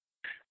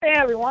Hey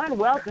everyone,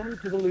 welcome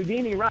to the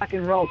Loudini Rock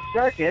and Roll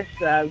Circus.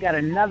 We've got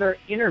another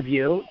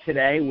interview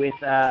today with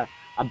a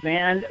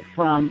band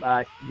from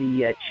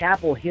the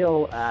Chapel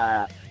Hill,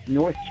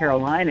 North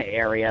Carolina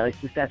area.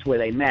 At least that's where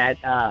they met.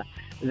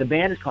 The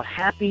band is called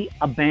Happy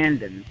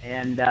Abandon,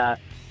 and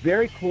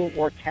very cool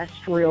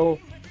orchestral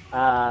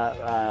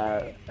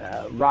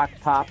rock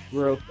pop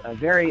group.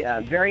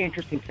 Very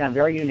interesting sound,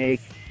 very unique,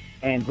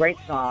 and great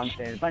songs,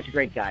 and a bunch of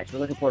great guys. We're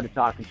looking forward to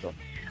talking to them.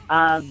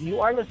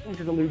 You are listening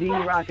to the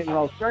Loudini Rock and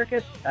Roll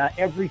Circus.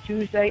 Every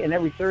Tuesday and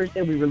every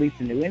Thursday we release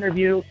a new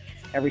interview.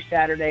 Every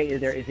Saturday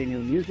there is a new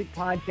music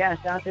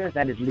podcast out there.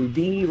 That is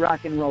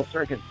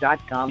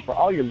LoudiniRockandRollCircus.com for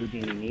all your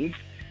Loudini needs.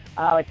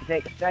 I'd like to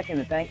take a second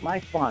and thank my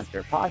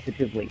sponsor,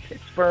 Positively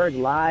Pittsburgh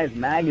Live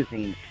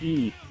Magazine,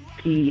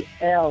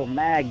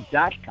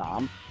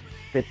 PPLMag.com,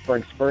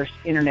 Pittsburgh's first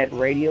internet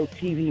radio,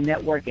 TV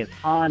network, and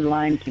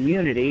online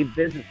community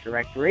business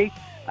directory.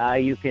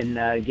 You can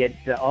get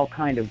all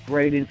kind of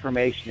great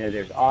information there.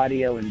 There's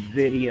audio and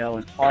video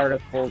and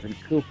articles and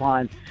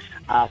coupons.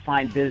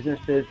 Find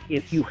businesses.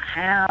 If you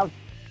have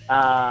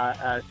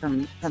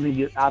something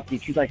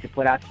that you'd like to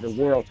put out to the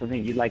world,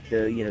 something you'd like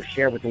to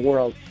share with the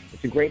world,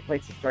 it's a great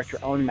place to start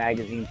your own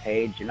magazine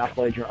page and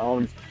upload your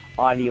own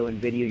audio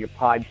and video, your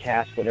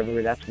podcast,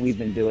 whatever. That's what we've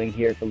been doing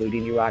here at the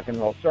Loudini Rock and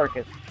Roll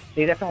Circus. So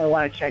you definitely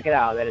want to check it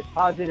out. That is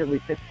Positively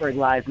Pittsburgh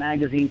Live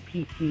Magazine,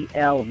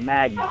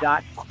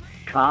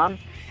 PPLMag.com.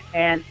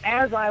 And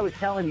as I was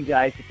telling you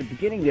guys at the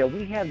beginning there,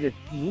 we have this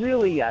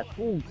really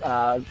cool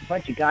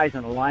bunch of guys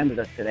on the line with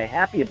us today.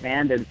 Happy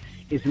Abandon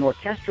is an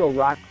orchestral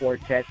rock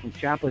quartet from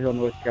Chapel Hill,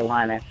 North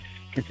Carolina,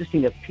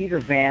 consisting of Peter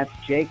Vance,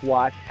 Jake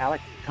Watts,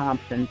 Alex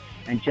Thompson,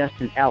 and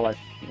Justin Ellis.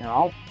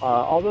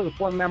 Although the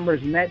four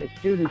members met as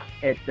students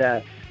at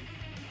the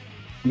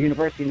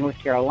University of North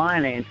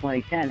Carolina in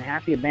 2010,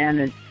 Happy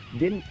Abandon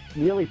didn't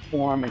really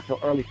form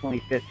until early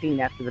 2015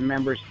 after the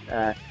members'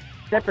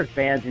 separate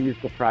bands and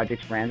musical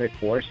projects ran their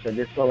course. So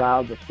this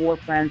allowed the four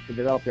friends to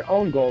develop their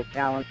own goals,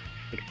 talents,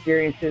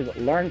 experiences,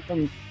 learn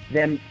from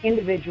them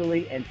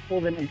individually, and pull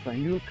them into a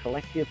new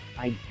collective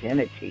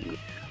identity.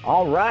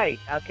 All right.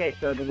 Okay,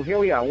 so here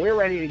we are. We're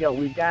ready to go.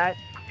 We've got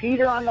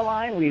Peter on the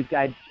line. We've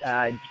got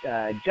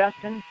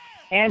Justin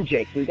and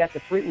Jake. So we got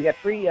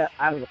three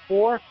out of the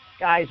four.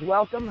 Guys,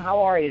 welcome. How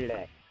are you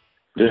today?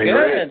 Doing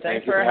good.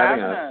 Thanks for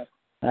having us.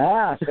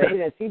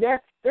 See,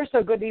 they're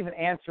so good to even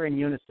answer in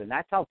unison.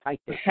 That's how tight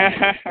they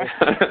are.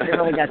 They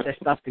really got their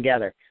stuff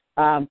together.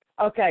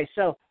 Okay,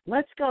 so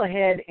let's go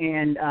ahead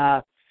and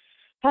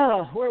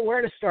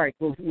where to start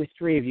with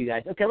three of you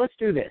guys? Okay, let's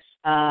do this.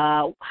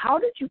 How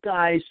did you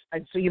guys?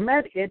 So you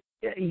met it.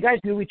 You guys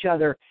knew each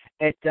other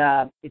at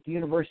the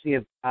University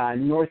of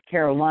North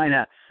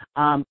Carolina.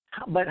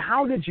 But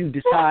how did you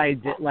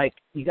decide that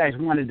you guys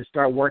wanted to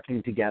start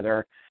working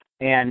together?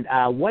 And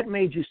what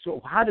made you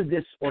how did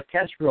this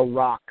orchestral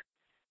rock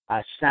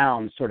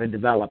sound sort of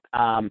develop?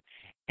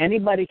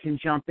 Anybody can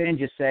jump in,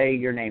 just say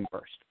your name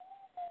first.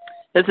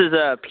 This is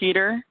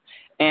Peter,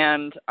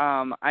 and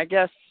I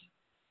guess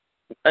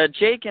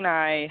Jake and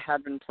I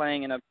had been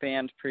playing in a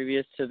band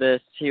previous to this.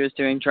 He was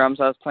doing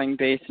drums, I was playing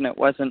bass, and it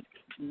wasn't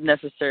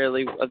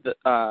necessarily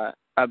a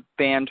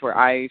band where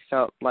I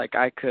felt like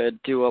I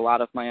could do a lot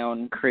of my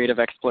own creative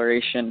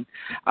exploration.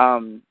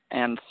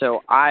 And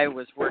so I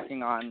was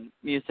working on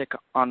music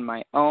on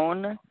my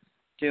own,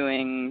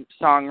 doing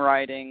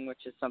songwriting,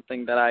 which is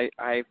something that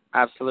I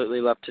absolutely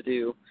love to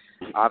do,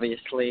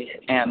 obviously.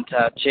 And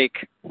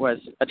Jake was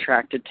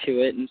attracted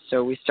to it, and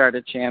so we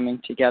started jamming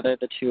together,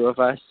 the two of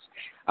us.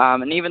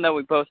 And even though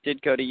we both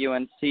did go to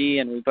UNC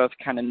and we both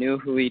kind of knew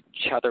who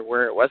each other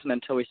were, it wasn't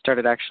until we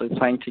started actually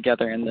playing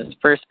together in this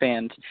first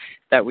band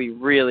that we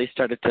really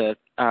started to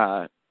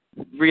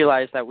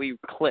realize that we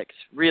clicked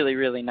really,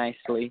 really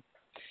nicely.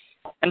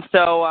 And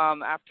so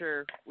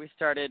after we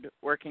started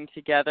working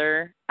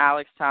together,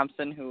 Alex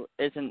Thompson, who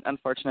isn't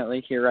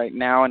unfortunately here right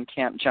now and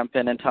can't jump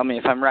in and tell me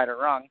if I'm right or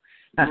wrong,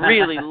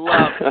 really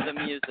loved the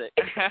music.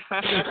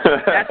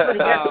 That's what he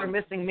gets for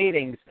missing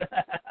meetings.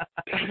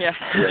 Yeah,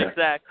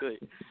 exactly.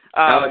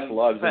 Alex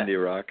loves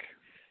indie rock.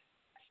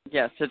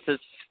 Yes, it's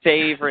his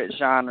favorite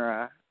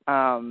genre.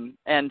 And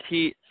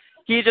I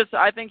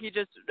think he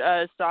just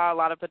saw a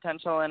lot of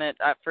potential in it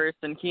at first,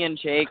 and he and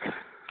Jake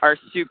are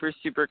super,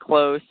 super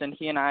close, and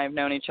he and I have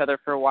known each other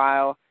for a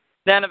while.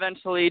 Then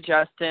eventually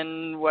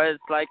Justin was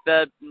like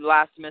the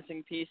last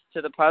missing piece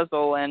to the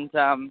puzzle, and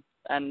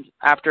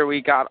after we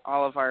got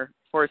all of our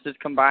forces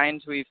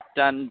combined, we've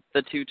done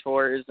the 2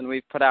 tours, and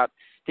we've put out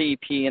the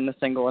EP and the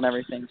single and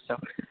everything. So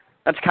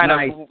that's kind of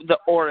the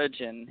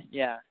origin,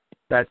 yeah.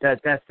 That's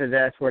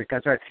where it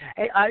comes from.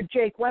 Hey,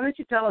 Jake, why don't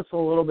you tell us a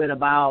little bit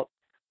about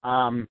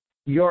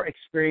your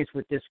experience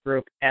with this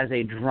group as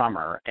a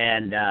drummer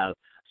and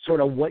sort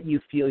of what you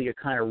feel your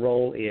kind of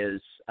role is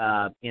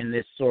in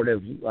this sort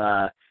of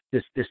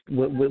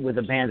with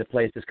a band that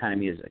plays this kind of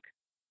music.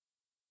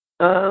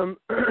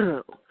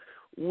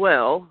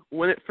 Well,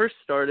 when it first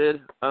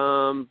started,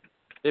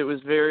 it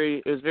was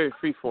very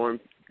free form.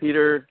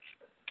 Peter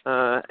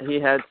he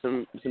had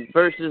some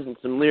verses and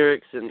some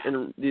lyrics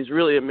and these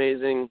really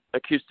amazing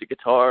acoustic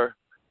guitar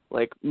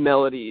like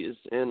melodies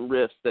and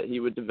riffs that he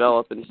would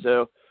develop. And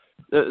so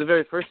the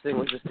very first thing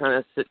was just kind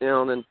of sit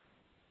down and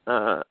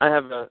I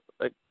have a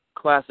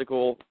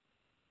classical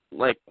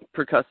like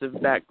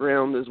percussive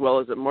background as well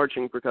as a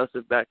marching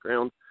percussive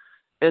background.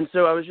 And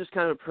so I was just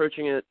kind of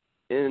approaching it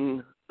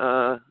in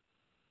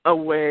a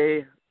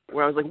way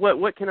where I was like,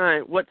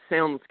 what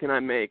sounds can I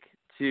make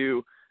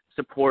to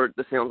support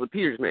the sounds that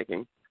Peter's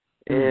making?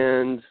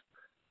 And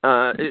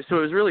so it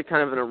was really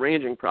kind of an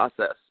arranging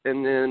process.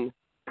 And then,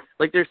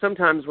 like, there's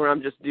sometimes where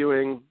I'm just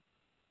doing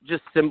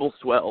just cymbal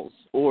swells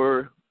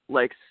or,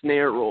 like,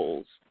 snare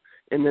rolls,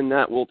 and then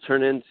that will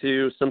turn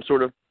into some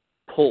sort of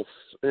pulse,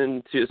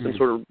 into some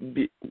sort of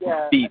beat.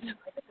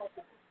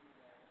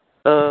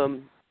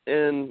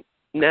 And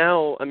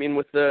now, I mean,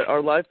 with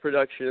our live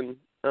production,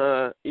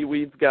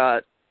 we've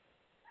got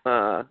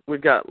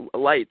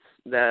lights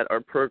that are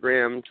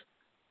programmed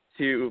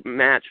to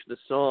match the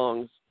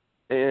songs,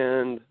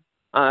 and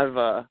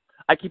I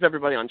keep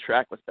everybody on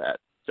track with that.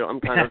 So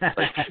I'm kind of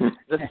like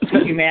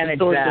you manage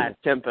that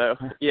tempo.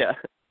 Yeah.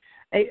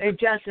 Hey,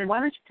 Justin, why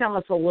don't you tell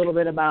us a little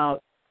bit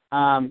about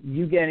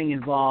you getting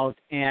involved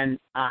and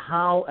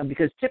how?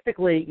 Because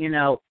typically, in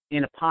a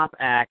pop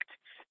act,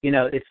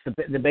 it's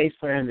the bass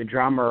player and the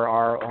drummer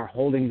are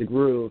holding the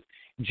groove.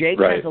 Jake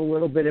has a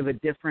little bit of a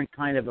different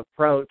kind of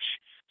approach.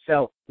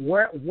 So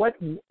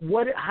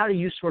how do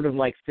you sort of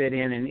like fit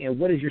in, and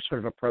what is your sort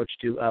of approach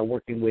to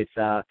working with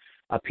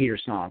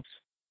Peter's songs?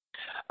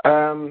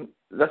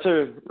 That's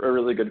a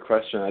really good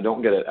question. I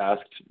don't get it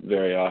asked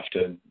very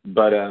often,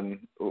 but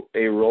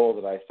a role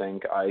that I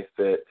think I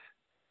fit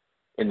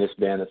in this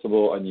band that's a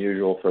little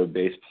unusual for a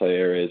bass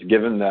player is,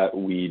 given that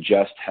we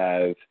just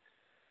have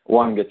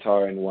one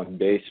guitar and one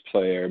bass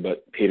player,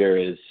 but Peter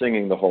is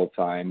singing the whole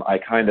time, I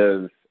kind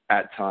of,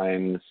 at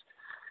times,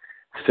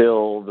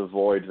 fill the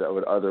void that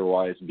would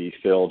otherwise be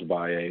filled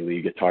by a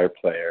lead guitar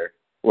player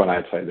when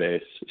I play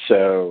bass.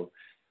 So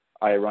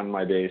I run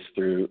my bass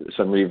through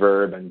some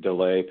reverb and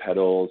delay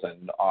pedals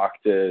and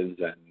octaves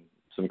and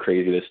some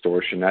crazy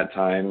distortion at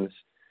times.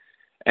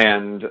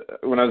 And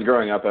when I was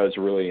growing up, I was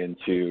really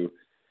into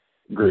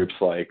groups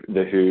like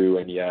The Who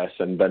and Yes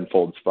and Ben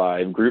Folds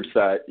 5, groups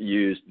that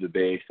used the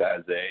bass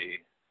as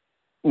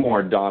a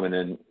more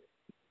dominant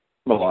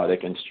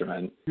melodic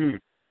instrument.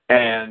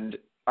 And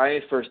I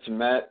first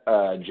met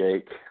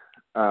Jake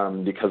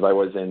because I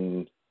was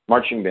in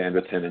marching band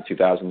with him in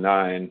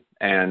 2009,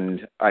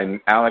 and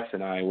Alex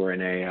and I were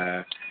in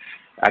a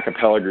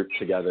cappella group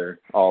together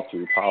all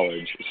through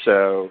college.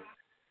 So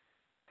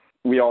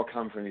we all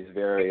come from these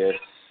various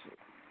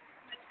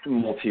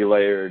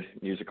multi-layered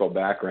musical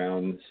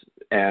backgrounds,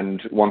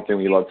 and one thing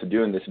we love to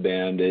do in this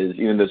band is,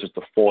 even though there's just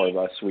the four of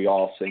us, we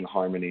all sing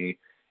harmony,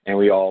 and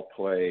we all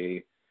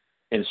play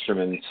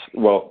instruments.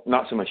 Well,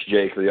 not so much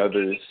Jake, the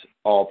others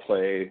all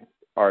play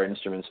our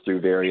instruments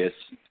through various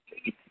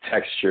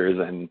textures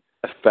and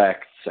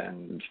effects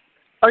and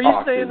Are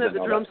you saying that the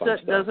drum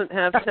set doesn't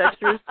have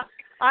textures?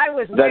 I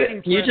was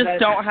waiting for you just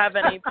don't have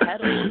any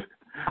pedals.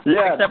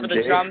 Yeah, except for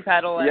the drum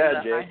pedal and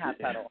the Jake, hi-hat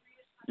pedal.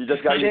 You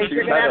just got your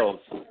two pedals.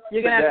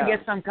 You're going to have to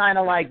get some kind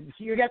of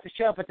you have to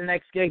show up at the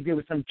next gig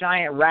with some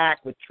giant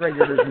rack with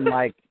triggers and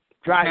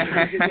drive,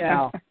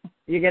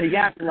 you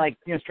have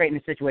to straighten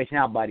the situation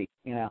out, buddy,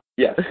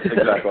 Yes,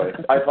 exactly.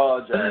 I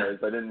apologize.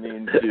 I didn't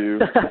mean to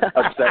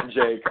upset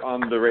Jake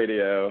on the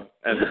radio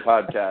and the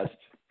podcast.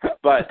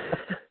 But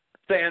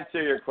to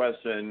answer your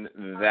question,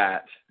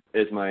 that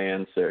is my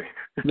answer.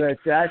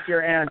 That's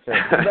your answer.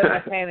 But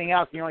if anything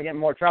else, you only get in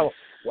more trouble.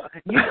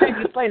 You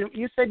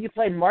said you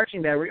played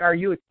marching band.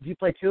 Do you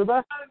play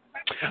tuba?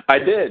 I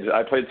did.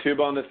 I played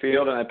tuba on the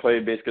field, and I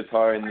played bass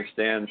guitar in the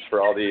stands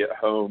for all the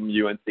home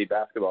UNC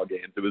basketball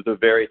games. It was a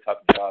very tough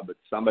job, but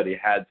somebody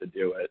had to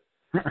do it.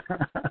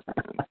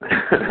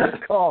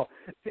 Cool.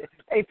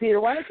 Hey, Peter,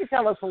 why don't you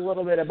tell us a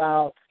little bit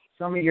about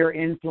some of your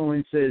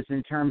influences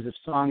in terms of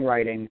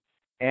songwriting,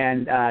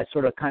 and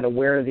sort of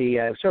where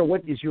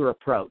what is your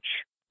approach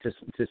to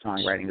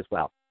songwriting as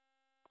well?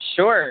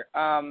 Sure.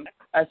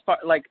 As far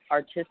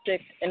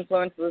artistic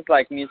influences,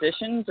 like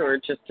musicians, or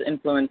just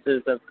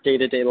influences of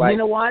day-to-day life? You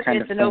know what?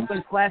 It's an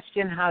open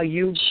question. How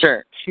you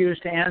choose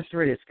to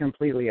answer it is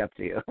completely up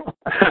to you.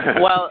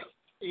 Well,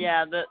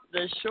 yeah, the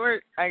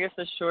short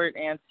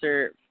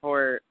answer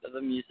for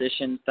the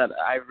musicians that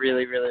I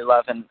really, really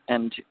love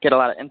and get a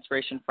lot of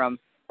inspiration from,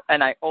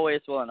 and I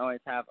always will and always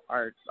have,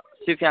 are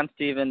Sufjan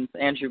Stevens,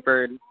 Andrew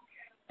Bird,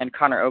 and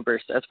Conor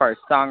Oberst as far as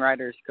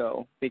songwriters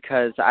go,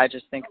 because I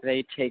just think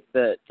they take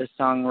the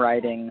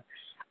songwriting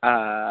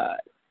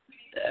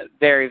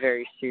very,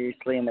 very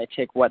seriously, and they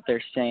take what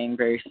they're saying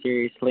very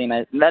seriously,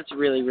 and that's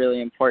really,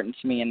 really important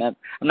to me. And I'm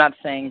not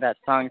saying that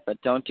songs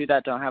that don't do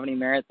that don't have any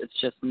merit. It's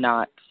just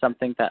not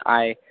something that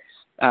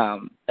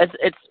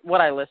it's what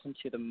I listen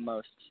to the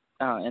most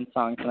in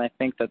songs, and I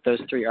think that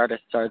those three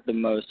artists are the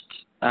most,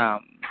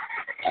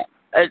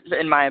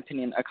 in my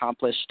opinion,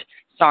 accomplished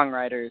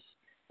songwriters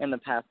in the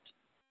past,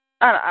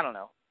 I don't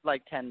know,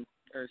 10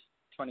 or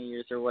 20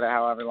 years or whatever,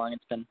 however long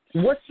it's been.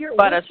 What's your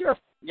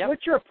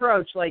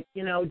approach? Like,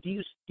 you know,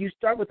 do you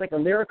start with like a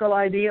lyrical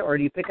idea, or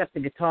do you pick up the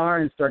guitar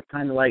and start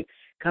kind of like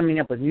coming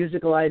up with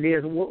musical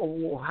ideas?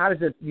 How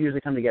does it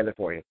usually come together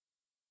for you?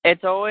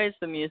 It's always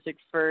the music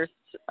first.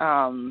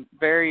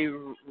 Very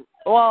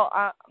well.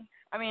 I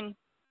mean,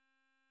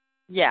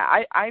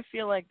 yeah. I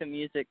feel like the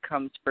music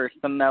comes first,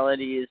 the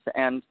melodies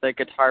and the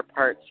guitar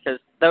parts,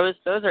 because those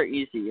are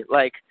easy.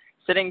 Like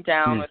sitting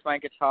down with my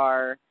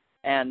guitar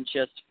and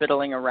just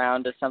fiddling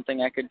around is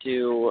something I could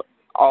do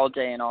all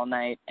day and all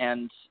night,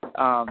 and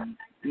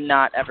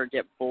not ever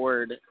get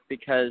bored,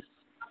 because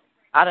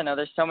I don't know,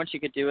 there's so much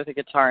you could do with a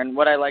guitar, and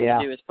what I like to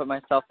do is put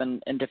myself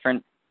in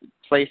different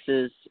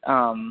places,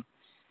 go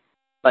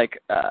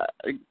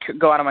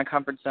out of my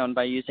comfort zone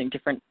by using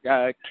different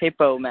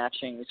capo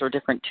matchings or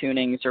different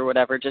tunings or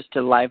whatever, just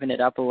to liven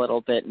it up a little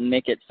bit and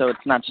make it so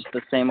it's not just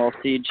the same old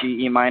C,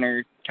 G, E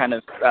minor kind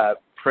of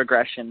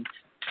progression,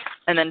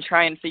 and then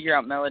try and figure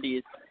out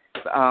melodies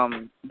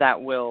that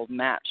will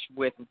match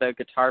with the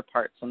guitar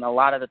parts. And a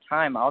lot of the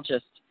time I'll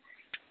just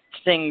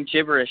sing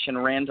gibberish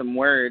and random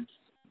words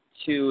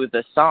to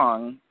the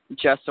song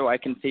just so I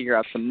can figure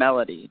out the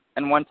melody.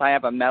 And once I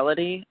have a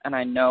melody and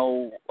I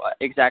know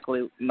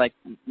exactly, like,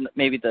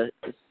 maybe the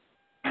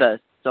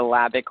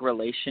syllabic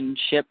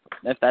relationship,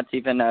 if that's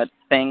even a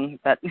thing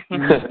that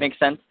makes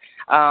sense.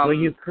 Well,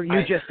 you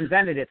just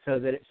invented it,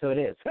 so it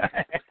is.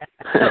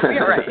 Yeah,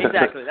 right,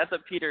 exactly. That's a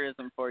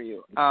Peterism for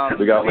you.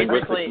 We got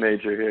linguistics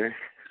major here.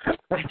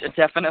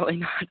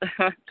 Definitely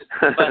not.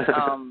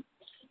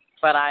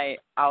 But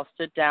I'll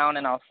sit down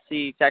and I'll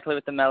see exactly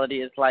what the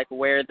melody is like,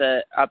 where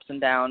the ups and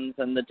downs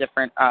and the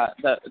different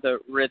the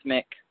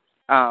rhythmic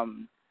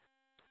parts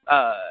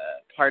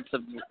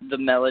of the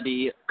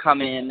melody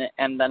come in,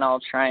 and then I'll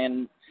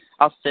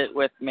sit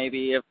with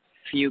maybe a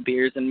few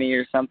beers in me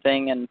or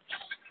something and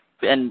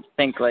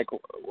think, like,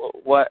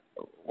 what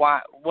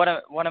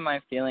am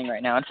I feeling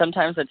right now? And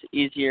sometimes it's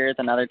easier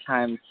than other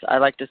times. I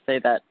like to say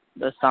that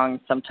the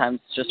songs sometimes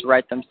just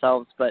write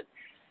themselves, but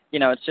you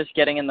know, it's just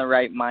getting in the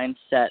right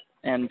mindset,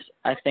 and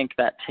I think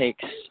that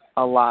takes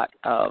a lot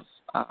of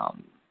I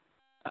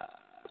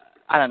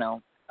don't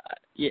know.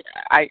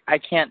 I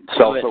can't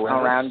do it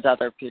around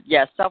other people.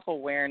 Yeah,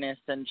 self-awareness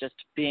and just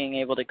being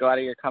able to go out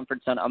of your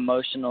comfort zone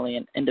emotionally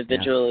and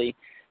individually,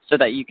 so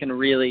that you can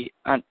really,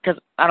 because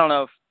I don't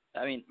know if,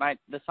 I mean,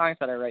 the songs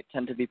that I write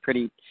tend to be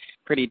pretty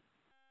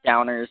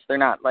downers. They're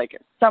not like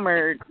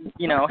summer,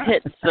 you know,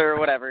 hits or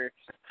whatever.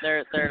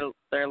 They're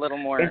a little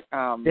more. Does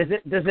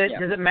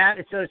it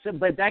matter? So,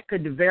 but that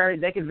could vary.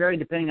 They could vary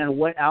depending on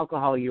what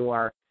alcohol you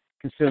are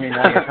consuming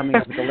while you're coming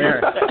up with the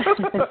lyrics.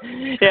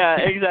 Yeah,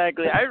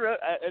 exactly.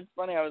 It's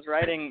funny. I was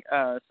writing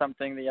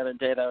something the other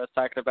day that I was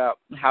talking about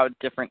how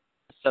different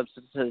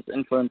substances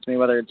influence me,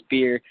 whether it's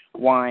beer,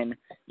 wine,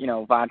 you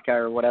know, vodka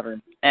or whatever.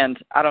 And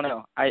I don't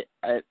know.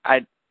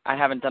 I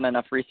haven't done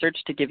enough research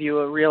to give you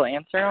a real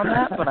answer on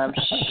that, but I'm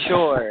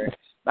sure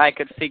I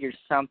could figure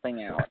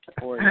something out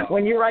for you.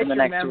 When you write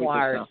your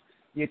memoirs,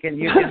 you can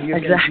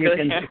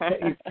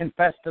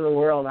confess to the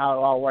world how it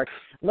all works.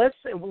 Let's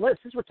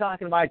since we're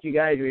talking about you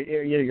guys,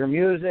 your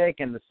music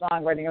and the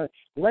songwriting,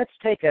 let's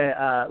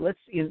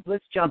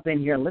jump in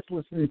here and let's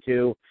listen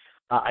to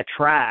a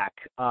track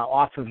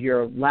off of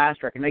your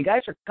last record. Now, you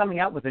guys are coming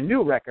out with a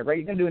new record, right?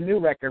 You're going to do a new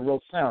record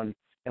real soon,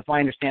 if I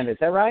understand it. Is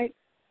that right?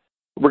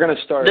 We're going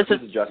to start. This is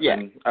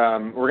Justin. Yeah.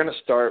 We're going to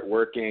start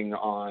working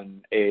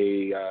on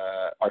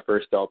our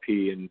first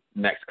LP in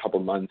the next couple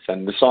months,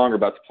 and the song we're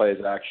about to play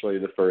is actually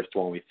the first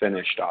one we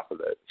finished off of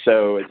it.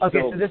 So it's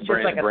still this is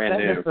just like brand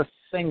new. This is a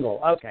single.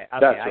 Okay,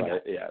 that's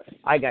right. Yes.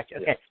 I got you.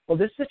 Okay. Well,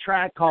 this is a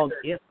track called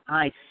 "If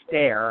I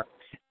Stare,"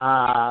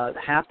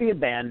 "Happy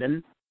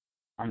Abandon"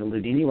 on the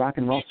Loudini Rock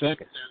and Roll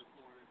Circus.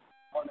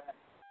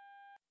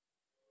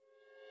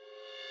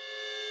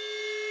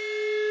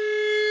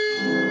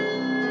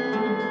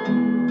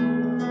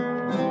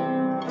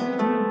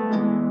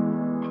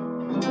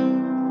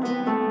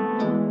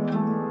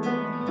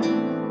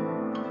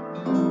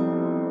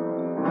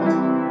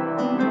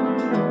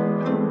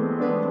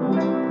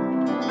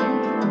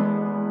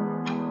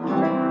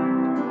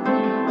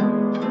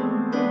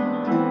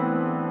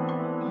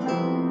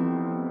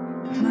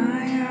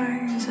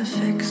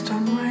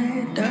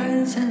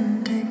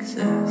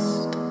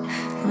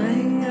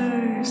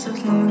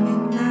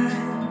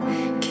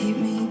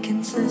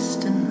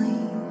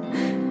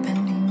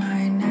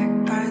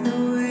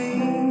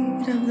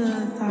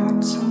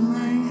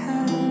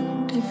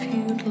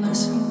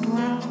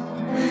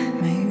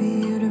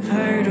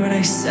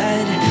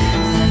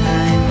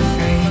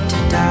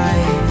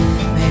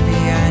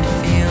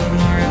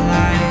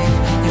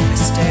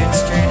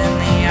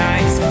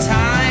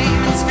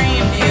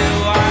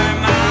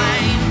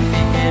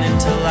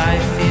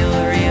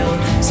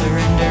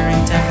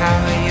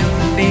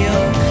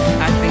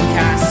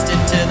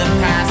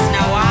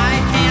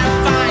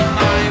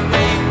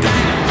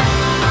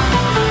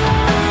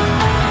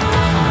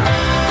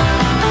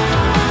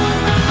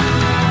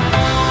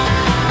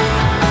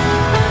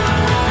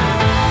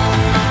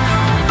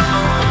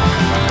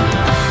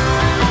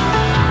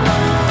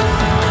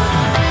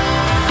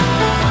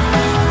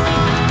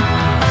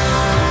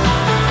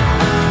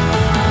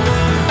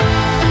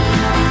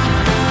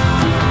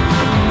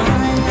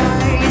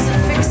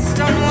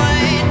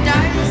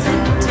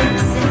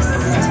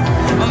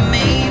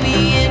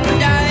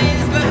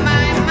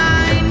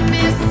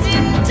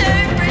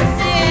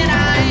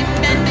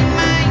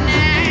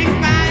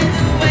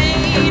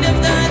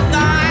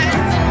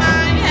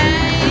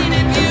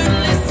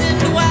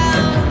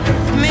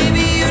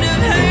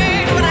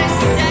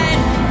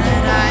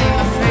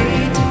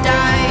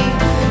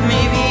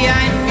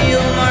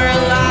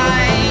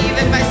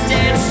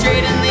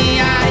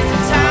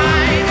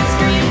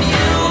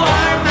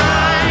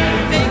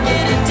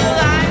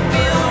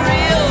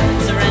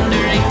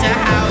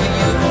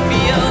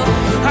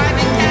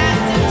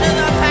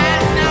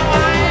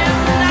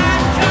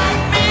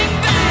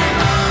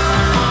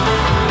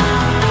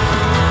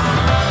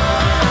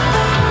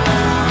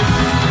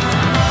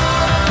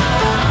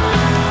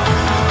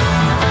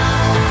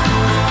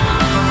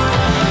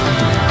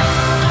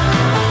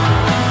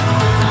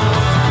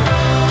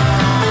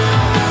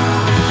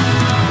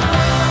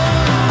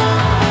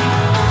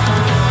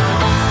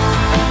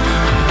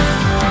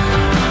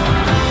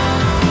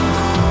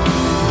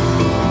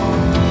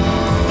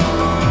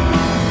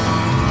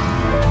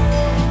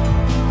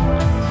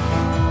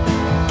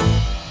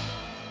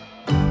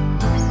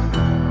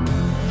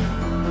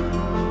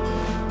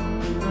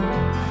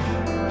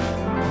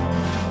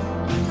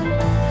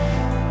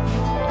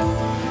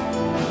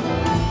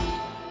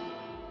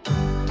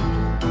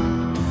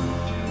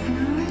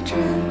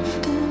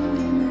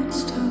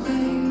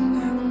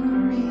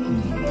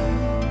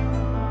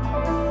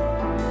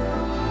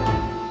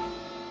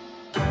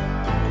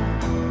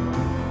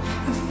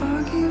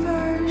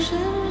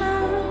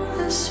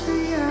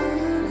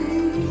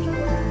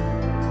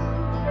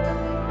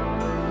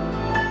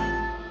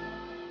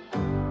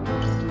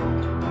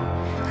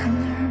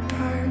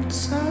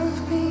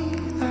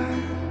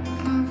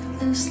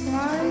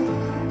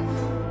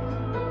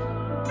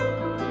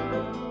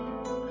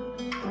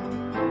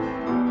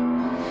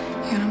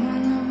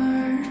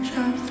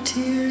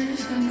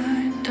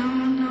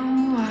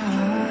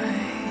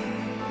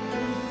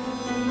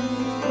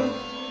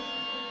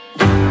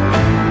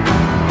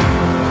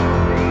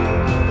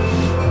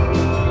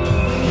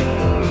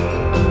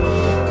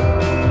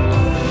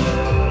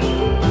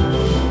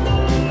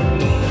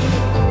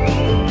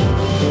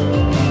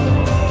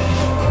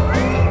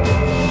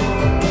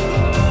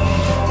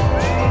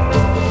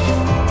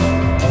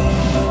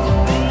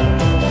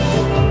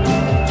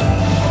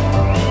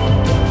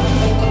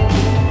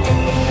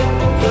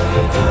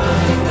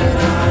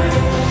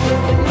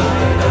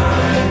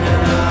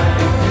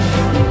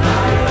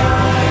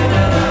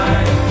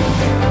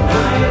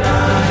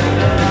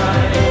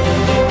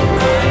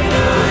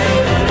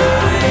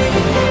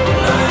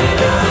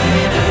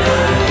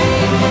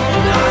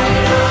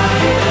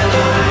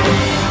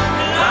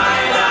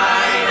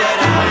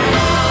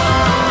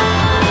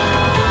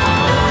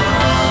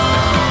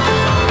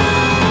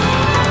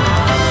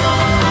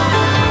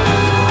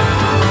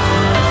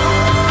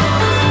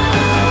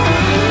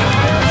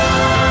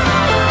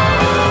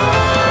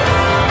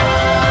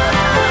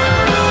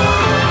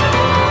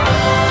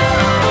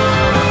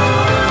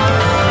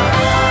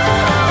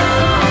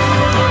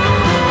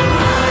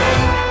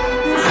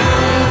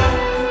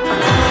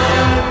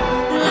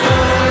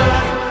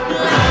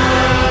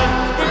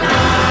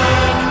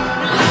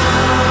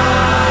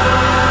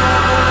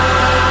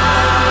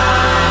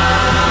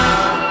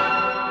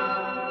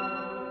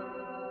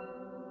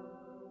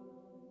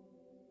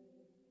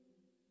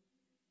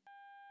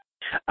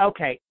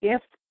 Okay,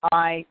 If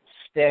I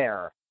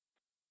Stare.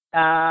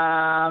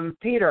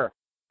 Peter.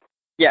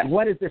 Yes.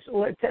 What is this?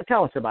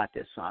 Tell us about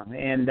this song,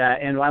 and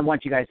I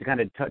want you guys to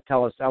kind of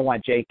tell us. I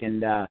want Jake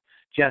and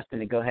Justin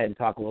to go ahead and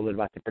talk a little bit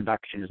about the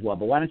production as well.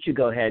 But why don't you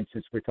go ahead,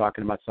 since we're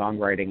talking about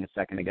songwriting a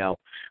second ago?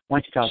 Why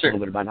don't you tell us a little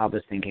bit about how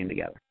this thing came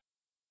together?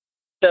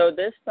 So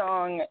this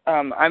song,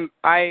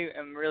 I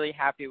am really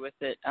happy with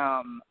it,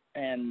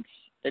 and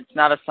it's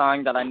not a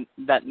song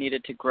that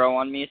needed to grow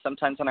on me.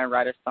 Sometimes when I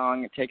write a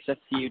song, it takes a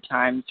few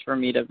times for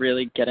me to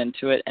really get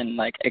into it and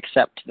like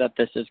accept that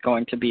this is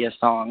going to be a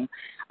song.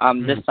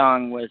 This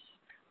song was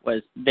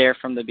there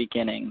from the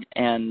beginning,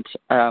 and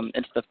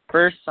it's the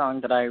first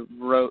song that I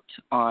wrote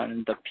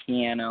on the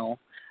piano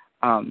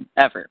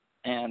ever,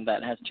 and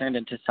that has turned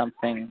into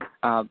something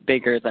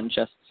bigger than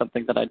just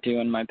something that I do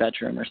in my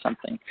bedroom or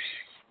something.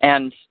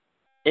 And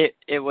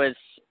it was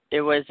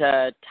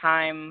a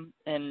time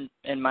in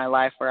my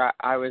life where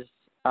I was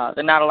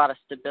there's not a lot of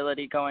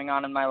stability going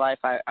on in my life.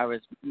 I was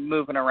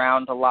moving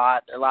around a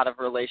lot of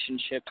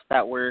relationships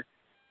that were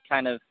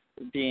kind of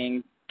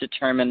being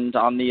determined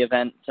on the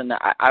events, and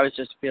I was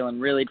just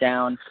feeling really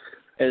down.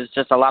 It was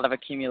just a lot of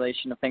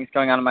accumulation of things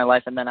going on in my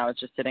life, and then I was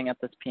just sitting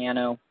at this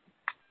piano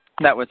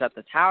that was at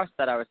this house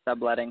that I was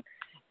subletting,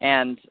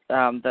 and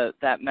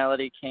that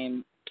melody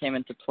came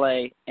into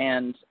play,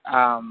 and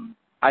I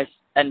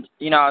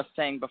was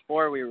saying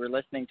before we were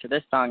listening to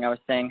this song, I was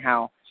saying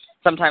how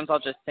sometimes I'll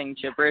just sing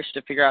gibberish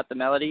to figure out the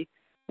melody.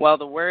 Well,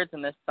 the words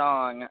in this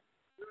song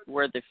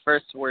were the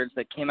first words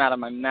that came out of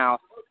my mouth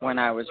when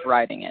I was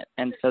writing it.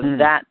 And so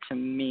that, to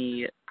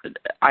me,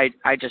 I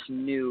just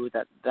knew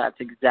that that's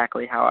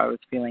exactly how I was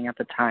feeling at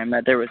the time,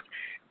 that there was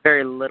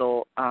very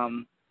little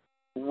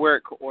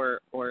work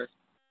or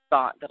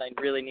thought that I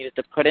really needed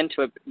to put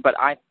into it, but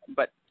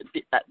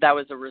that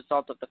was a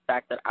result of the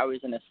fact that I was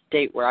in a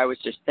state where I was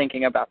just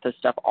thinking about this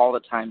stuff all the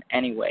time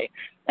anyway,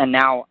 and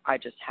now I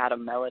just had a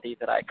melody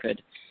that I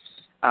could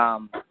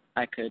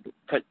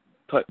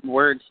put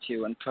words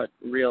to and put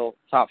real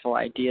thoughtful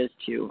ideas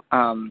to,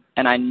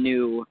 and I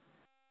knew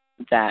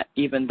that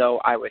even though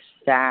I was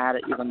sad,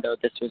 even though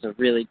this was a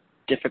really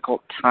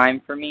difficult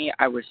time for me,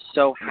 I was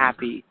so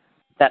happy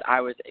that I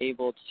was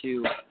able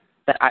to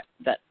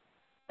that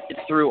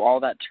through all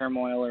that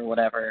turmoil or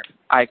whatever,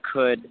 I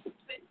could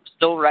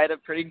still write a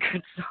pretty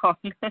good song.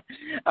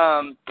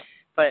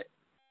 But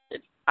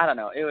I don't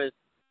know. It was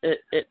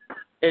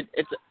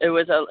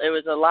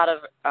a lot of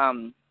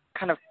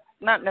kind of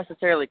not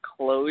necessarily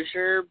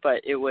closure,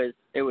 but it was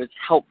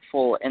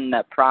helpful in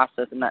that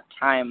process and that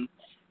time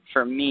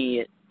for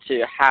me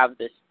to have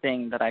this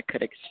thing that I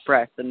could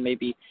express and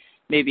maybe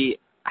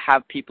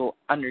have people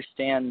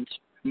understand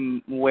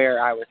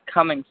where I was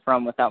coming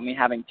from without me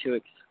having to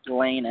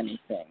explain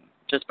anything,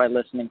 just by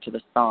listening to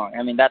the song.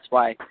 I mean, that's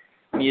why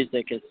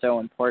music is so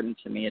important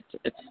to me.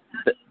 It's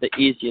the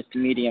easiest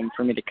medium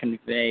for me to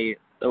convey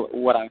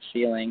what I'm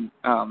feeling.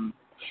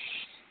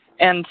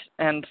 And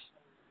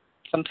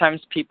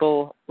sometimes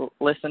people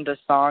listen to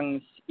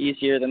songs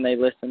easier than they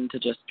listen to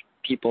just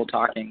people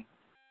talking.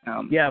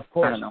 Yeah, of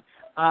course. I don't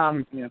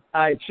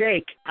know.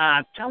 Jake,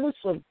 tell us.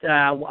 So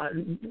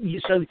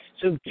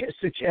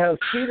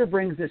Peter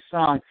brings this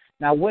song.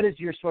 Now, what is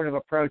your sort of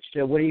approach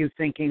to? What are you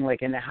thinking?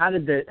 Like, and how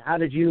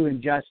did you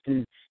and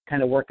Justin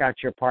kind of work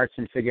out your parts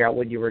and figure out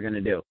what you were going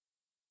to do?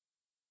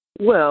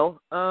 Well,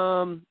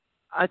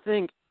 I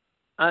think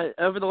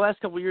over the last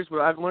couple of years, what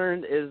I've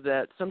learned is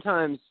that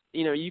sometimes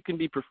you can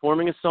be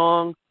performing a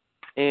song,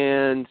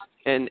 and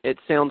it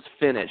sounds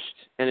finished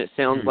and it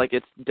sounds like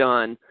it's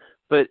done.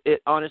 But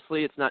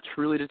honestly, it's not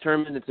truly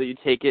determined until you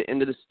take it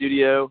into the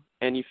studio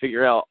and you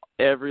figure out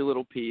every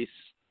little piece.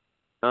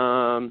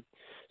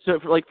 So,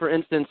 for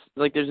instance,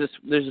 like there's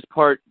this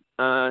part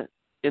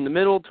in the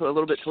middle to a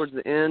little bit towards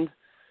the end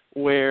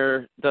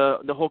where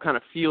the whole kind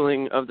of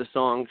feeling of the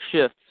song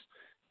shifts,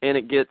 and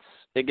it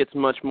gets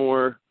much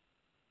more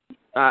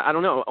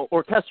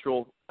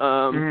orchestral,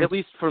 at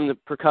least from the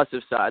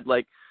percussive side.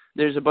 Like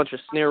there's a bunch of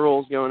snare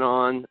rolls going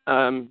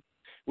on.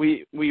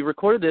 We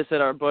recorded this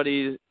at our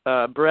buddy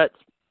Brett's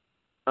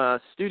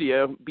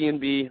studio,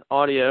 B&B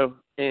Audio,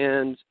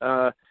 and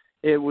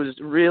it was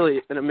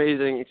really an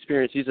amazing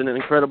experience. He's an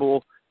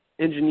incredible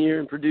engineer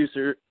and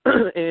producer,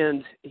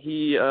 and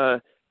he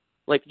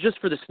just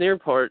for the snare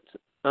part,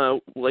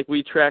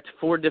 we tracked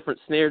 4 different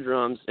snare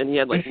drums, and he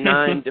had like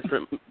 9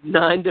 different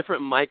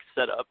mics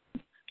set up.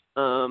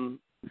 And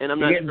I'm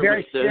not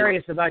very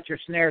serious about your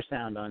snare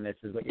sound on this,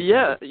 is what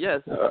you're saying.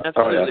 Yes,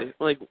 absolutely.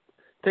 Like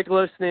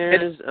piccolo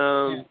snares,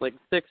 like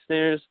 6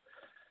 snares,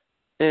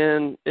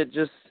 and it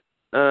just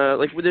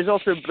there's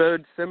also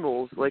bowed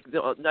cymbals. Like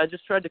I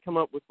just tried to come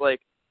up with like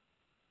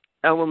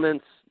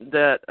elements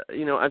that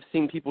I've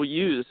seen people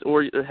use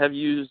or have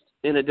used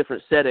in a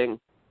different setting,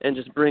 and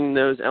just bring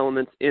those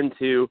elements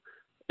into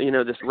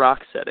this rock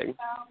setting.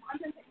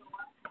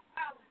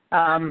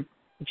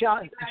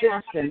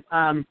 Justin,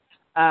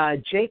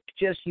 Jake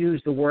just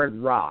used the word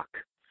rock.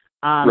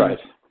 Right.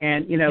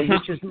 And,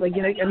 which is like,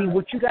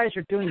 what you guys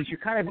are doing is you're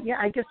kind of,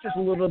 I guess there's a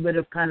little bit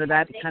of kind of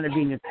that kind of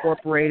being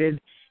incorporated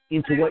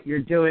into what you're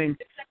doing.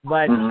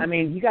 But I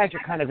mean, you guys are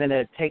kind of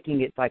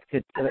taking it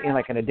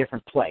in a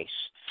different place.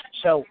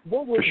 So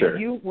what was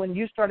when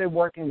you started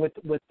working with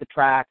the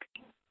track?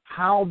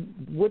 How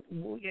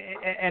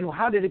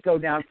did it go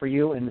down for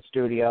you in the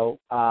studio?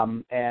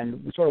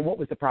 And sort of what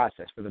was the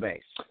process for the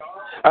bass?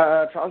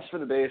 Process for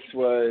the bass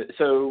was,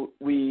 so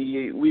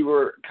we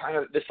were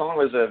the song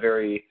was a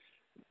very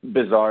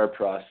bizarre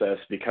process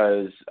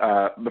because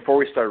before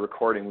we started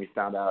recording, we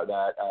found out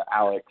that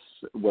Alex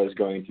was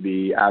going to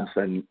be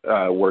absent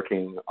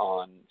working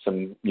on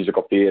some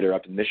musical theater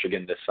up in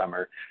Michigan this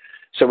summer.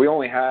 So we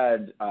only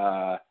had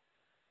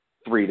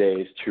 3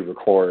 days to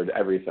record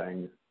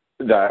everything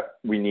that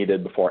we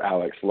needed before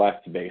Alex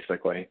left,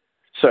 basically.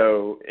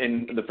 So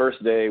in the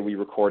first day, we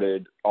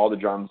recorded all the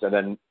drums, and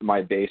then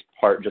my bass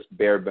part, just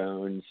bare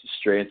bones,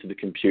 straight into the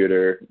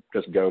computer,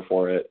 just go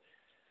for it.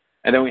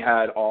 And then we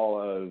had all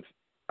of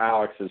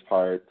Alex's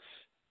parts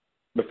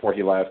before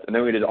he left, and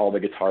then we did all the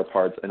guitar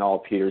parts and all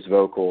Peter's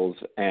vocals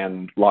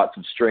and lots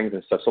of strings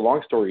and stuff. So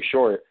long story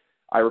short,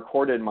 I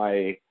recorded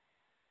my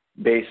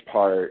bass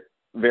part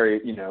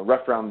very,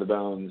 rough around the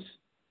bones,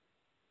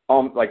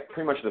 like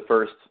pretty much the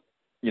first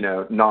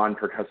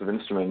non-percussive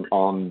instrument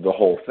on the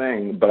whole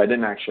thing, but I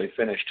didn't actually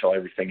finish till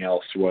everything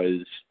else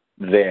was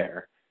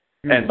there.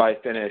 Mm. And by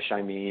finish,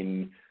 I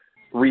mean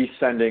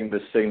resending the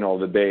signal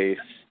of the bass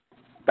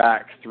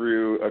back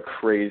through a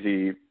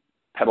crazy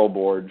pedal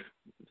board.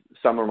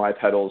 Some are my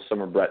pedals,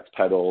 some are Brett's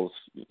pedals,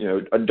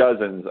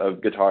 dozens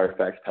of guitar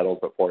effects pedals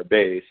before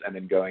bass, and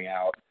then going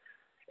out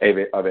of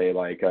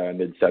a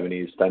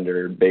mid-70s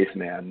Fender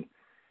Bassman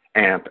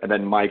amp, and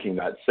then miking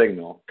that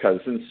signal, because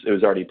since it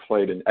was already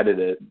played and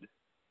edited,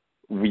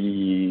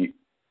 the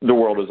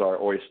world was our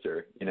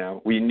oyster.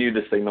 We knew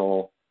the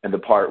signal and the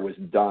part was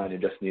done.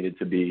 It just needed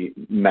to be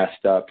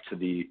messed up to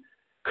the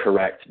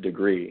correct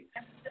degree.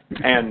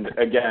 And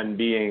again,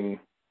 being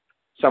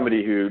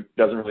somebody who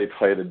doesn't really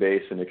play the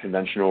bass in a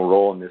conventional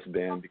role in this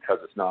band, because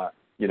it's not,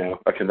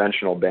 a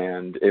conventional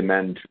band, it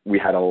meant we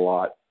had a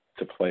lot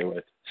to play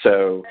with.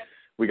 So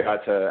we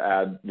got to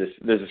add there's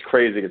this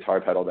crazy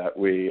guitar pedal that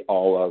we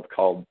all love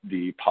called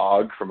the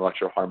POG from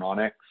Electro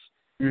Harmonics.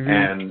 Mm-hmm.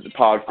 And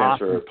POG stands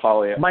for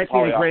might be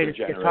the greatest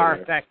guitar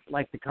effect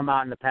to come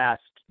out in the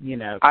past,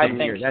 I think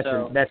years.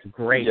 That's a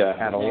great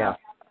pedal, yeah.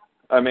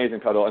 Amazing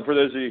pedal. And for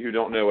those of you who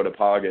don't know what a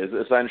POG is,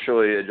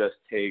 essentially it just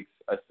takes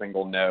a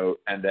single note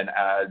and then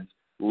adds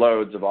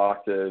loads of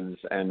octaves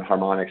and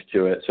harmonics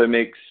to it. So it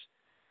makes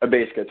a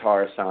bass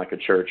guitar sound like a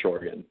church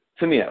organ,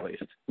 to me at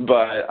least.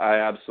 But I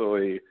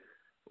absolutely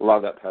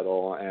love that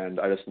pedal,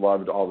 and I just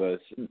loved all this.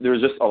 There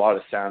was just a lot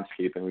of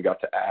soundscaping we got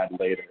to add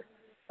later.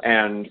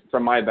 And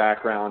from my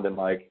background and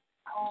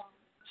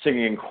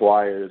singing in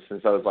choirs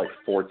since I was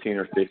 14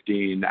 or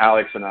 15,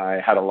 Alex and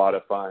I had a lot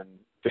of fun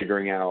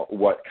figuring out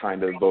what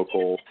kind of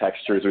vocal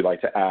textures we'd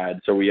like to add.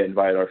 So we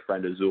invited our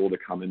friend Azul to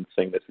come and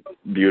sing this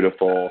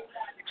beautiful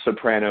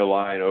soprano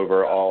line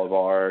over all of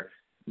our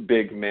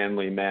big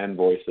manly man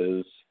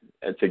voices,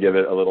 and to give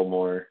it a little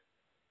more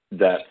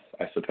depth,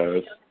 I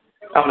suppose.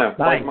 I don't know.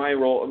 Nice. My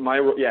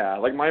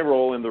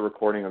role in the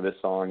recording of this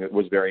song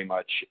was very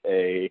much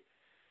a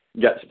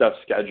get stuff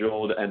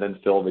scheduled and then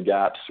fill the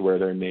gaps where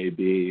there may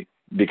be,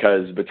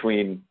 because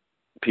between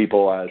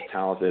people as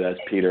talented as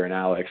Peter and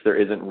Alex, there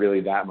isn't really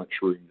that much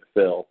room to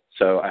fill.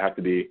 So I have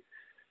to be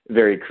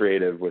very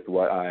creative with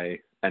what I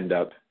end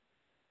up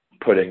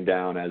putting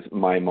down as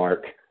my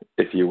mark,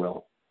 if you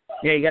will.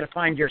 Yeah, you got to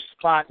find your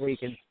spot where you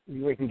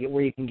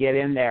can get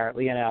in there,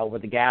 where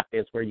the gap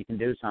is, where you can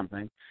do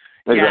something.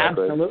 Exactly. Yeah,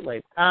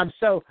 absolutely.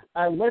 So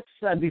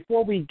let's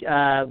before we,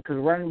 because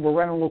we're running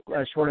a little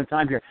short on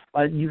time here.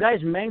 You guys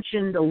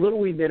mentioned a little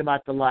wee bit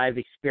about the live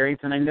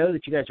experience, and I know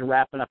that you guys are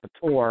wrapping up a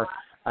tour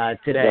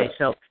today.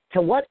 Yes. So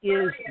what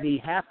is the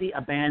Happy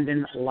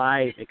Abandon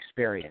live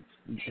experience?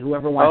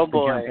 Whoever wants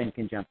to jump in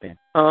can jump in.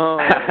 Oh.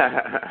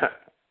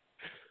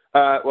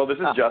 Well, this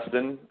is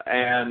Justin,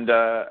 and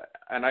I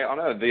don't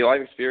know, the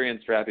live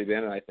experience for Happy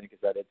Abandon, I think, is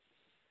that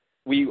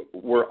we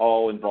were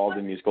all involved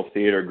in musical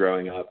theater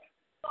growing up.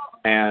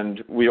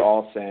 And we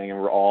all sang, and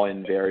we're all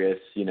in various,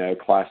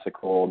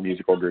 classical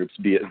musical groups,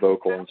 be it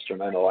vocal,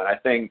 instrumental. And I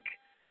think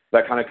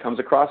that kind of comes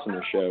across in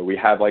the show. We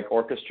have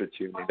orchestra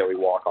tuning that we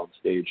walk on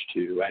stage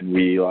to, and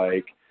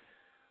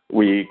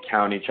we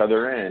count each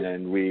other in,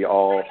 and we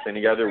all sing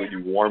together. We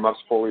do warm-ups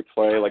before we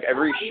play.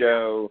 Every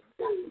show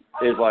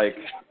is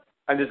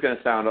I'm just going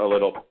to sound a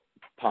little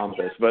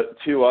pompous, but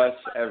to us,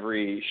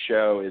 every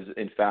show is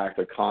in fact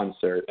a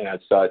concert, and as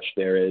such,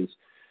 there is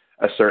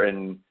a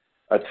certain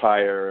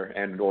attire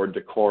and or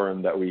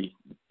decorum that we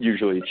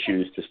usually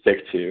choose to stick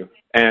to.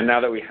 And now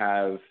that we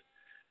have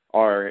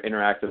our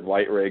interactive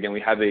light rig and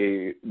we have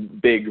a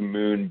big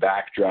moon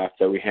backdrop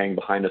that we hang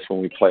behind us when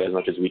we play as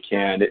much as we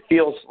can, it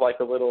feels like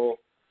a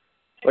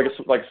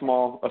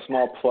small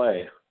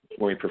play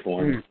when we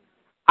perform.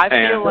 I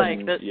feel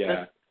like this,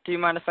 do you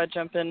mind if I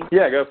jump in?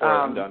 Yeah, go for it.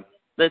 I'm done.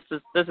 This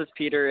is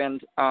Peter, and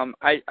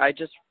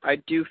I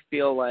do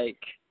feel like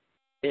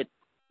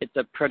it's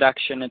a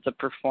production, it's a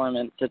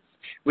performance.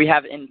 We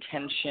have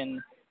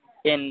intention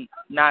in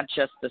not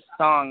just the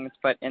songs,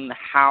 but in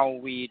how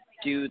we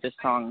do the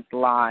songs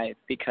live,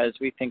 because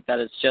we think that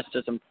it's just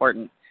as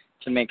important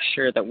to make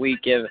sure that we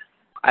give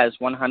as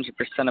 100%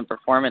 of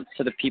performance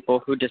to the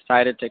people who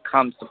decided to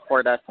come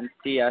support us and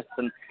see us,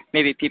 and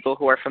maybe people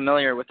who are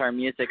familiar with our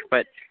music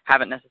but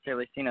haven't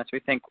necessarily seen us. We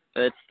think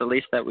it's the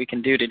least that we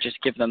can do to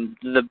just give them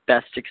the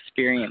best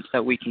experience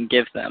that we can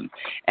give them.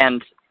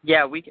 And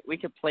yeah, we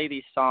could play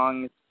these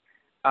songs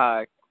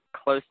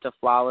close to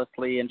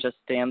flawlessly and just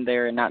stand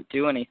there and not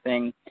do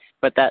anything,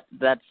 but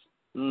that's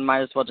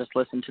might as well just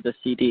listen to the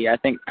CD. I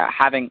think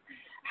having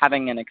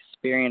an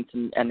experience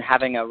and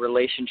having a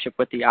relationship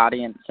with the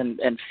audience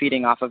and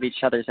feeding off of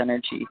each other's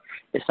energy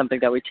is something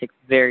that we take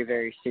very,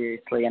 very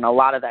seriously. And a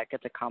lot of that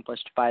gets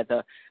accomplished by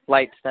the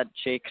lights that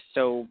Jake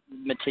so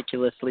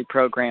meticulously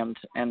programmed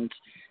and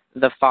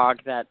the fog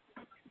that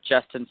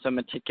Justin so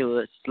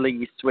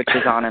meticulously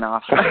switches on and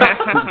off.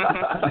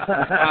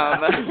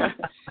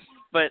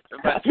 But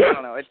I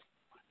don't know.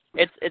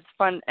 It's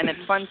fun, and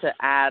it's fun to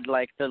add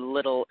like the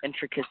little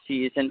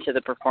intricacies into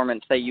the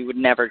performance that you would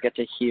never get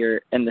to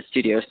hear in the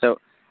studio. So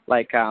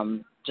like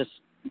just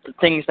the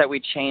things that we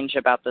change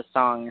about the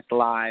songs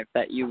live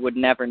that you would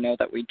never know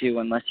that we do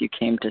unless you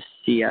came to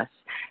see us.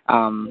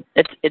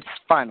 It's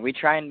fun. We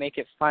try and make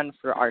it fun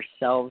for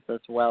ourselves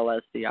as well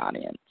as the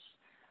audience,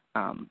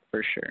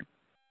 for sure.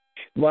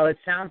 Well, it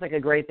sounds like a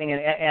great thing,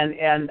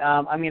 and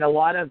I mean, a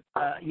lot of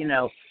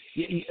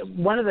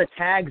one of the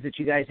tags that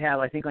you guys have,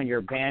 I think, on your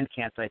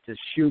Bandcamp site says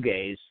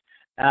shoegaze.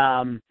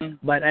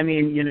 But I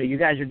mean, you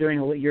guys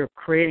are you're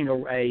creating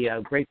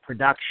a great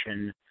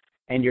production,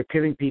 and you're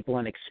giving people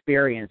an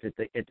experience at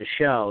the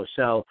show.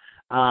 So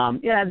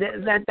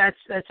that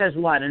says a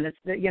lot. And it's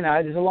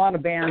there's a lot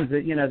of bands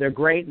that they're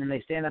great and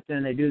they stand up there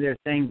and they do their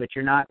thing, but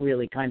you're not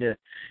really kind of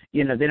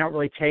they don't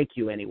really take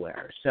you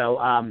anywhere. So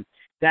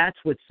that's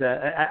what's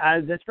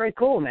that's very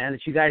cool, man.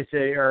 That you guys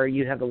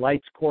you have the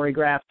lights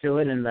choreographed to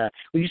it, and would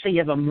you say you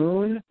have a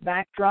moon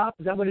backdrop?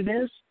 Is that what it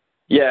is?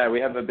 Yeah, we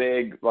have a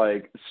big,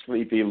 like,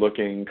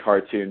 sleepy-looking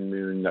cartoon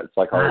moon that's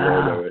like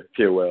our logo, if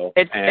you will.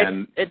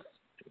 It's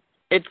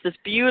this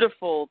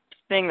beautiful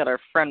thing that our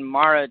friend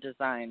Mara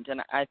designed,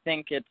 and I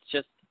think it's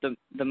just the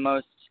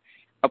most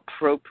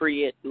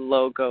appropriate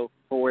logo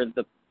for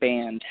the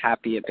band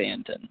Happy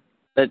Abandon.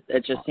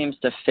 It just seems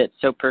to fit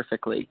so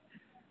perfectly.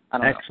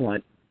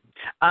 Excellent.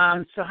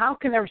 So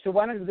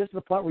this is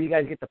the point where you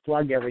guys get to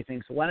plug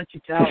everything. So why don't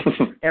you tell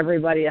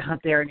everybody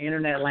out there in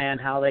internet land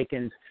how they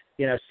can,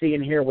 see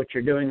and hear what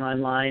you're doing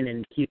online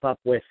and keep up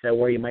with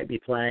where you might be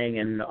playing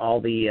and all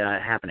the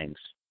happenings.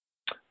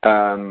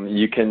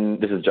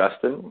 This is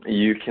Justin.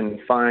 You can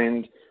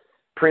find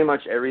pretty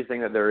much everything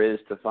that there is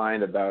to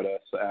find about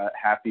us at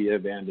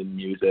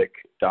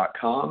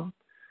happyabandonmusic.com.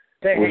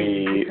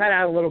 You cut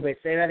out a little bit.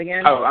 Say that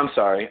again. Oh, I'm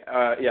sorry.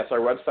 Yes, our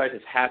website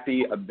is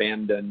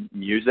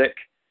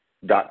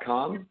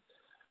happyabandonmusic.com.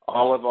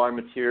 All of our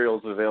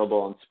materials available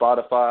on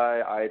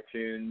Spotify,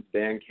 iTunes,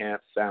 Bandcamp,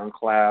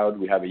 SoundCloud.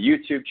 We have a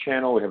YouTube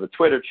channel. We have a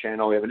Twitter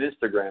channel. We have an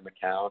Instagram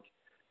account.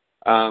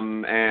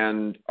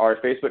 And our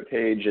Facebook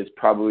page is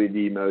probably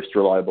the most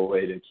reliable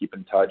way to keep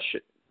in touch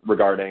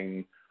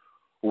regarding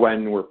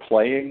when we're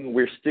playing.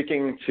 We're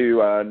sticking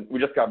to, we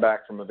just got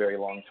back from a very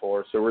long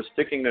tour, so we're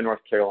sticking to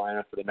North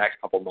Carolina for the next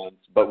couple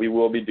months, but we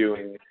will be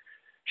doing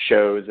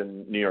shows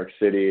in New York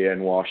City and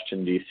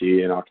Washington,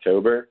 D.C. in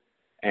October.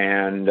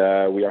 And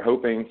we are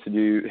hoping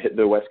to hit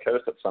the West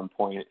Coast at some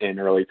point in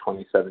early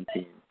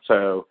 2017.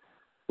 So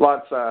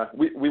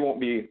we won't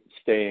be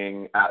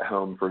staying at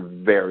home for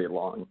very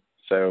long.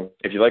 So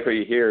if you like what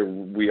you hear,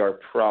 we are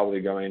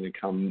probably going to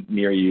come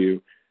near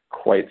you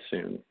quite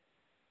soon.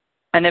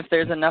 And if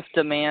there's enough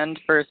demand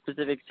for a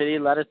specific city,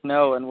 let us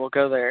know and we'll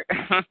go there.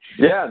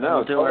 Yeah, no,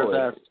 we'll do totally.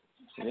 our best.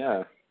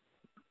 Yeah.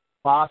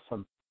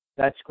 Awesome.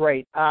 That's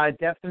great.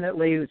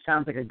 Definitely, it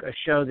sounds like a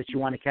show that you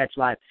want to catch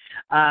live.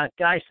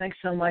 Guys, thanks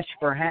so much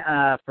for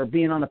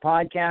being on the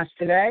podcast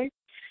today.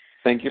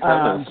 Thank you for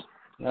having us.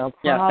 No problem.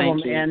 Yeah,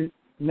 thank you. And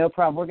no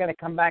problem. We're going to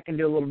come back and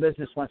do a little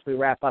business once we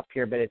wrap up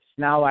here, but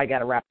now I got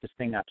to wrap this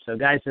thing up. So,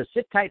 guys,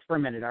 sit tight for a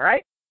minute, all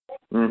right?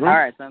 Mm-hmm. All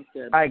right, sounds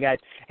good. All right, guys.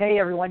 Hey,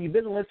 everyone, you've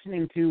been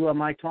listening to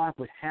my talk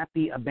with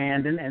Happy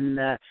Abandon, and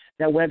that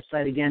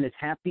website, again, is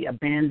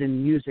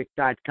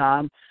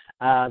happyabandonmusic.com.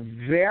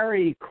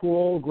 Very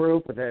cool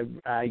group with a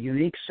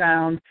unique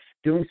sound,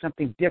 doing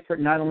something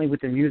different, not only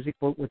with the music,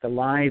 but with the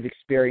live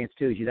experience,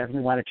 too. You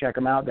definitely want to check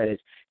them out. That is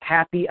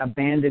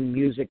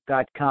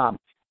happyabandonmusic.com.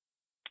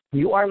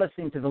 You are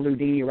listening to the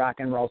Loudini Rock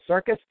and Roll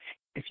Circus.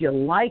 If you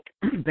like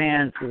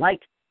bands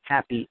like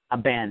Happy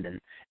Abandon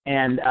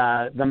and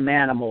the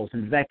Manimals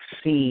and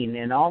Vexine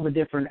and all the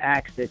different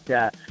acts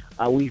that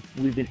we've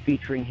been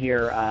featuring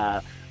here,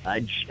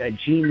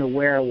 Gene the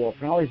Werewolf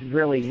and all these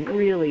really,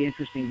 really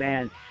interesting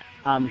bands,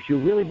 if you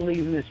really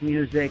believe in this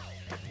music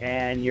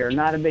and you're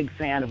not a big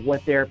fan of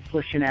what they're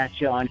pushing at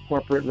you on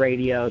corporate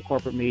radio,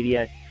 corporate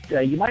media,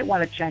 you might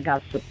want to check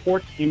out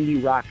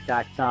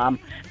supportindierock.com.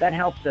 That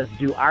helps us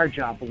do our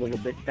job a little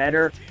bit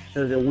better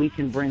so that we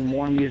can bring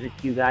more music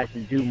to you guys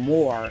and do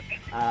more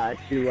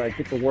to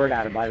get the word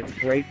out about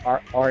great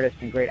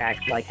artists and great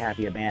acts like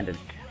Happy Abandoned.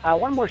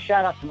 One more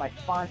shout-out to my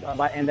sponsor,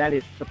 and that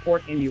is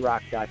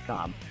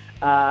supportindierock.com.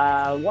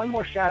 One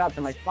more shout-out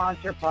to my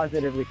sponsor,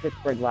 Positively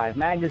Pittsburgh Live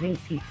Magazine,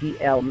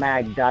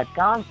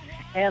 pplmag.com.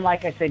 And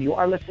like I said, you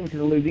are listening to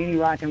the Loudini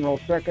Rock and Roll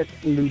Circus,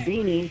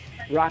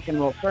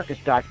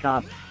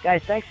 LoudiniRockandRollCircus.com.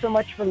 Guys, thanks so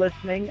much for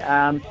listening.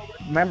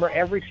 Remember,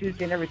 every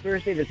Tuesday and every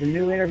Thursday, there's a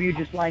new interview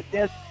just like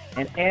this,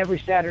 and every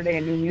Saturday,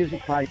 a new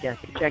music podcast.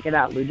 Check it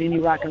out,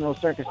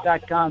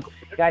 LoudiniRockandRollCircus.com.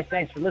 Guys,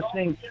 thanks for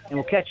listening, and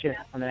we'll catch you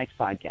on the next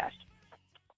podcast.